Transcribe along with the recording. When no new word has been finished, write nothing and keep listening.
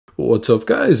What's up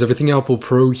guys, Everything Apple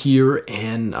Pro here,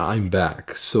 and I'm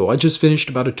back. So I just finished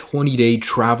about a 20-day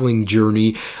traveling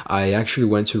journey. I actually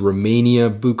went to Romania,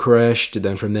 Bucharest,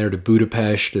 then from there to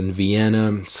Budapest, and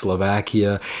Vienna,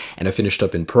 Slovakia, and I finished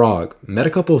up in Prague. Met a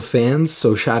couple of fans,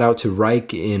 so shout out to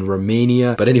Reich in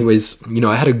Romania. But anyways,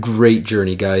 I had a great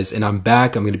journey guys, and I'm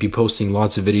back. I'm going to be posting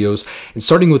lots of videos. And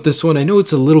starting with this one, I know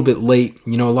it's a little bit late.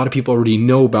 A lot of people already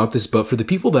know about this, but for the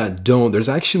people that don't, there's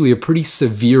actually a pretty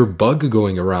severe bug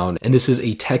going around. And this is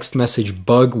a text message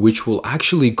bug which will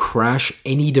actually crash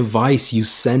any device you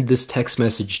send this text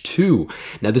message to.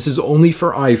 Now this is only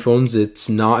for iPhones, it's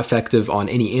not effective on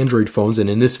any Android phones, and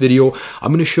in this video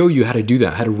I'm going to show you how to do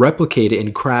that, how to replicate it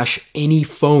and crash any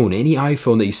phone, any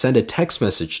iPhone that you send a text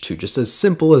message to. Just as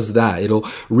simple as that. It'll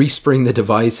respring the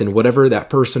device, and whatever that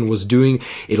person was doing,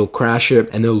 it'll crash it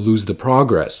and they'll lose the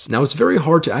progress. Now it's very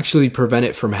hard to actually prevent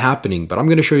it from happening, but I'm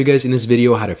going to show you guys in this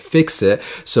video how to fix it.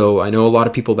 So I know a lot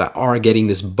of people that are getting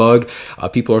this bug,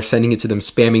 people are sending it to them,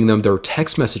 spamming them, their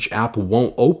text message app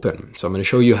won't open. So I'm going to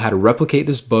show you how to replicate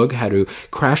this bug, how to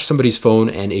crash somebody's phone,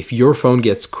 and if your phone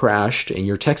gets crashed and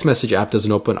your text message app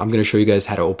doesn't open, I'm going to show you guys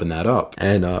how to open that up.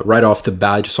 And right off the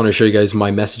bat, I just want to show you guys my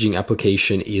messaging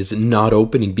application is not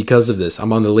opening because of this.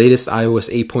 I'm on the latest iOS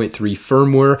 8.3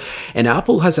 firmware, and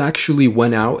Apple has actually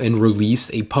went out and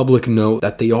released a public note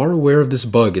that they are aware of this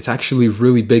bug. It's actually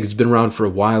really big. It's been around for a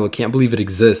while. I can't believe it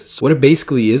exists. What it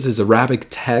basically is Arabic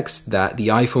text that the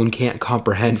iPhone can't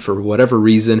comprehend for whatever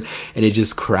reason, and it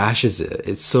just crashes it.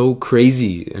 It's so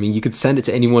crazy. I mean, you could send it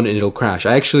to anyone and it'll crash.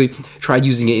 I actually tried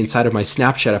using it inside of my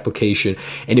Snapchat application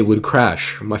and it would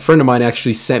crash. My friend of mine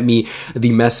actually sent me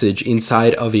the message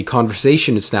inside of a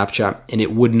conversation in Snapchat and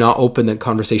it would not open that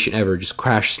conversation ever, just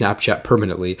crash Snapchat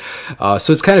permanently.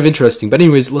 So it's kind of interesting. But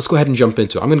anyways, let's go ahead and jump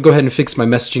into it. I'm going to go ahead and fix my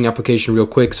messaging application real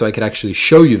quick so I could actually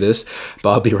show you this,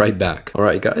 but I'll be right back. All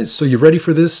right, guys, so you ready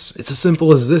for this? It's as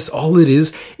simple as this. All it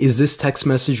is this text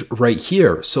message right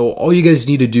here. So all you guys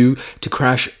need to do to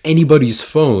crash anybody's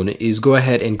phone is go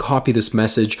ahead and copy this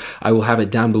message. I will have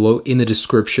it down below in the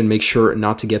description. Make sure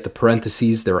not to get the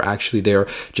parentheses. They're actually there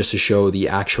just to show the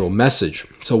actual message.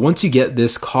 So once you get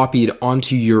this copied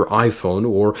onto your iPhone,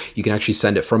 or you can actually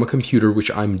send it from a computer,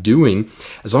 which I'm doing,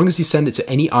 as long as you send it to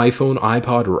any iPhone,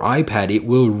 iPod, or iPad, it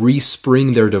will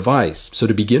respring their device. So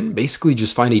to begin, basically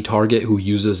just find a target who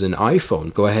uses an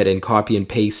iPhone. Go ahead and copy and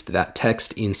paste that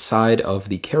text inside of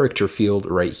the character field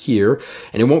right here,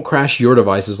 and it won't crash your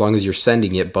device as long as you're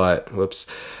sending it, but whoops,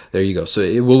 there you go. So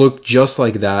it will look just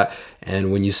like that,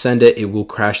 and when you send it, it will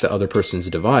crash the other person's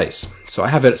device. So I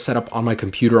have it set up on my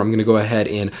computer. I'm going to go ahead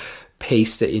and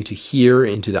paste it into here,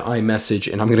 into the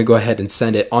iMessage, and I'm going to go ahead and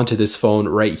send it onto this phone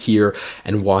right here,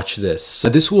 and watch this. So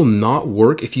this will not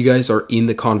work if you guys are in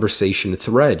the conversation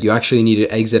thread. You actually need to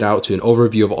exit out to an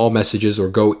overview of all messages or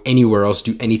go anywhere else,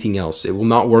 do anything else. It will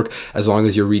not work as long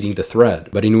as you're reading the thread.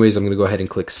 But anyways, I'm going to go ahead and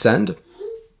click send.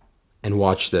 And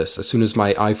watch this. As soon as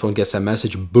my iPhone gets that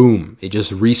message, boom, it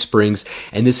just resprings,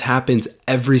 and this happens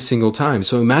every single time.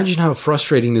 So imagine how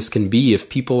frustrating this can be if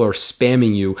people are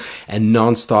spamming you and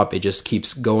nonstop, it just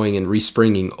keeps going and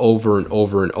respringing over and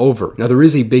over and over. Now there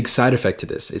is a big side effect to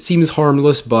this. It seems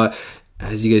harmless, but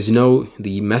as you guys know,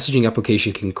 the messaging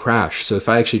application can crash. So if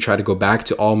I actually try to go back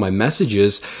to all my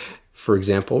messages, for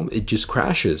example, it just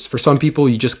crashes. For some people,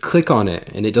 you just click on it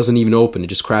and it doesn't even open. It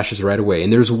just crashes right away.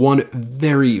 And there's one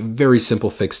very, very simple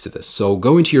fix to this. So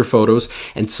go into your photos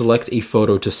and select a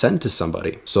photo to send to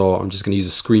somebody. So I'm just going to use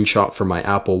a screenshot from my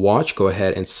Apple Watch. Go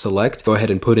ahead and select. Go ahead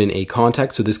and put in a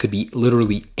contact. So this could be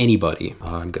literally anybody.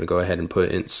 I'm going to go ahead and put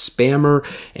in spammer,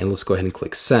 and let's go ahead and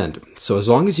click send. So as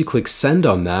long as you click send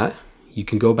on that, you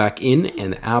can go back in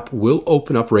and the app will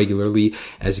open up regularly.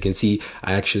 As you can see,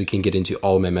 I actually can get into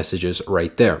all my messages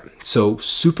right there. So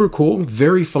super cool,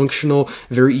 very functional,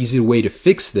 very easy way to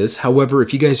fix this. However,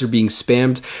 if you guys are being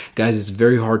spammed, guys, it's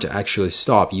very hard to actually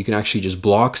stop. You can actually just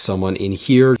block someone in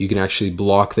here. You can actually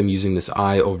block them using this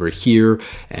eye over here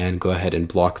and go ahead and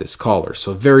block this caller.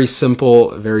 So very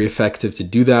simple, very effective to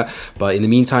do that. But in the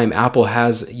meantime, Apple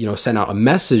has, sent out a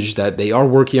message that they are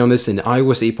working on this, and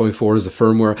iOS 8.4 is the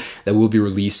firmware that will be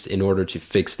released in order to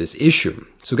fix this issue.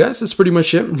 So guys, that's pretty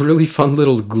much it. Really fun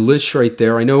little glitch right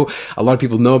there. I know a lot of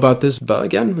people know about this, but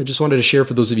again, I just wanted to share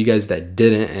for those of you guys that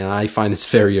didn't, and I find this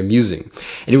very amusing.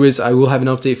 Anyways, I will have an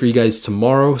update for you guys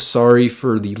tomorrow. Sorry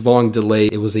for the long delay.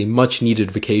 It was a much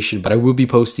needed vacation, but I will be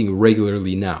posting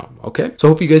regularly now, okay? So I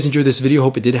hope you guys enjoyed this video.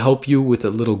 Hope it did help you with a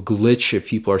little glitch. If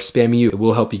people are spamming you, it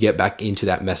will help you get back into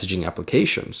that messaging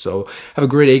application. So have a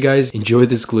great day, guys. Enjoy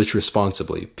this glitch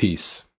responsibly. Peace.